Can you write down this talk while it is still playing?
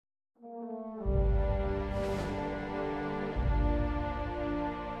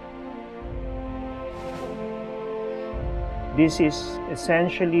This is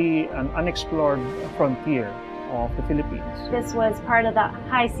essentially an unexplored frontier of the Philippines. This was part of the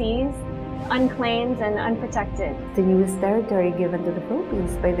high seas, unclaimed and unprotected. The newest territory given to the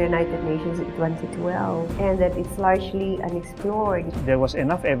Philippines by the United Nations in 2012, and that it's largely unexplored. There was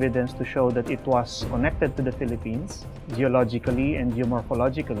enough evidence to show that it was connected to the Philippines geologically and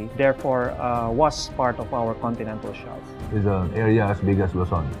geomorphologically, therefore was part of our continental shelf. It's an area as big as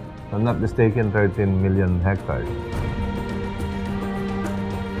Luzon. If I'm not mistaken, 13 million hectares.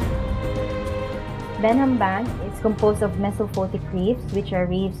 Benham Bank is composed of mesophotic reefs, which are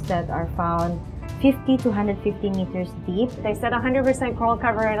reefs that are found 50 to 150 meters deep. They said 100% coral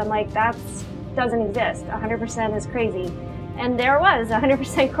cover, and I'm like, that doesn't exist. 100% is crazy. And there was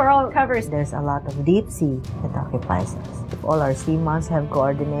 100% coral covers. There's a lot of deep sea that occupies us. If all our seamounts have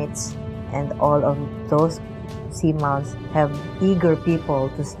coordinates and all of those seamounts have eager people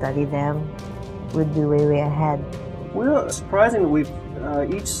to study them, we'd be way ahead. Well, surprisingly,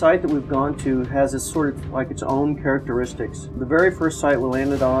 each site that we've gone to has its sort of like its own characteristics. The very first site we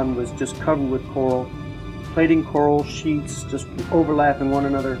landed on was just covered with coral, plating coral sheets just overlapping one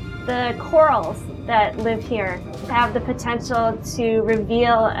another. The corals that live here have the potential to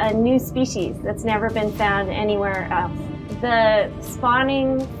reveal a new species that's never been found anywhere else. The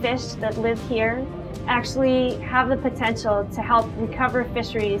spawning fish that live here actually have the potential to help recover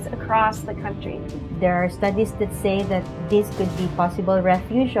fisheries across the country. There are studies that say that this could be possible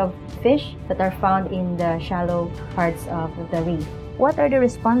refuge of fish that are found in the shallow parts of the reef. What are the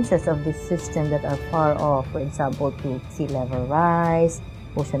responses of this system that are far off, for example, to sea level rise,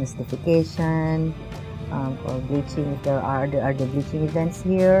 ocean acidification, or bleaching, if there are the bleaching events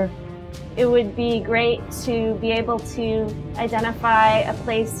here? It would be great to be able to identify a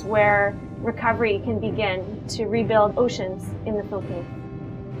place where recovery can begin to rebuild oceans in the Philippines.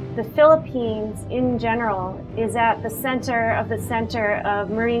 The Philippines in general is at the center of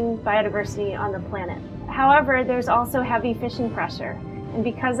marine biodiversity on the planet. However, there's also heavy fishing pressure. And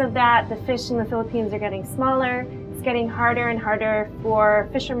because of that, the fish in the Philippines are getting smaller. It's getting harder and harder for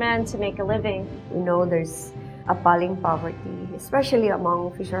fishermen to make a living. We know there's appalling poverty, especially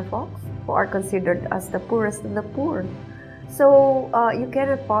among fisher folks who are considered as the poorest of the poor. So you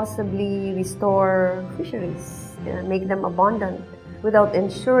cannot possibly restore fisheries and make them abundant without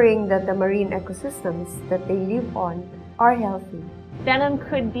ensuring that the marine ecosystems that they live on are healthy. Benham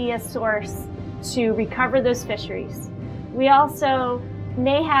could be a source to recover those fisheries. We also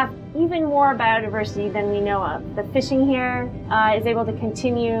may have even more biodiversity than we know of. The fishing here is able to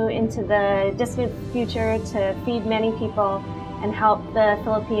continue into the distant future to feed many people and help the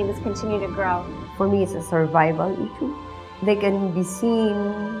Philippines continue to grow. For me, it's a survival issue. They can be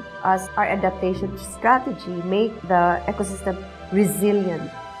seen as our adaptation strategy, make the ecosystem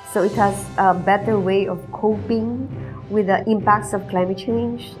resilient. So it has a better way of coping with the impacts of climate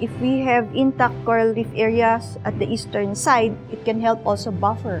change. If we have intact coral reef areas at the eastern side, it can help also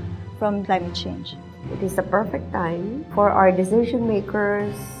buffer from climate change. It is the perfect time for our decision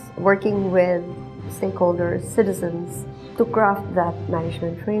makers working with stakeholders, citizens, to craft that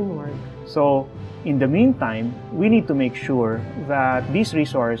management framework. So, in the meantime, we need to make sure that these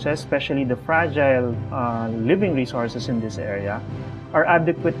resources, especially the fragile living resources in this area, are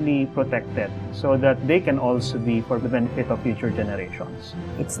adequately protected so that they can also be for the benefit of future generations.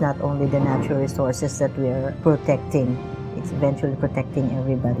 It's not only the natural resources that we are protecting, it's eventually protecting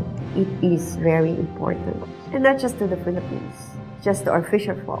everybody. It is very important, and not just to the Philippines, just to our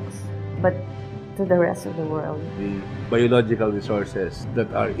fisher folks, but to the rest of the world. The biological resources that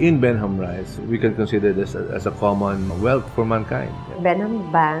are in Benham Rise, we can consider this as a common wealth for mankind.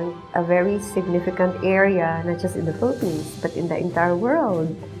 Benham Bank, a very significant area, not just in the Philippines, but in the entire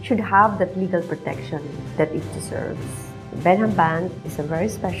world, should have that legal protection that it deserves. Benham Bank is a very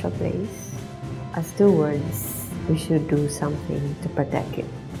special place. As stewards, we should do something to protect it,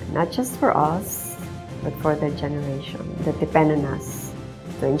 not just for us, but for the generation that depend on us,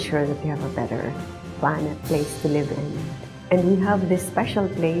 to ensure that we have a better planet, place to live in. And we have this special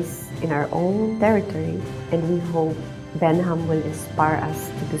place in our own territory, and we hope Benham will inspire us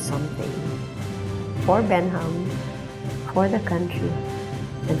to do something for Benham, for the country,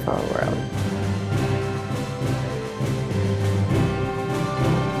 and for our world.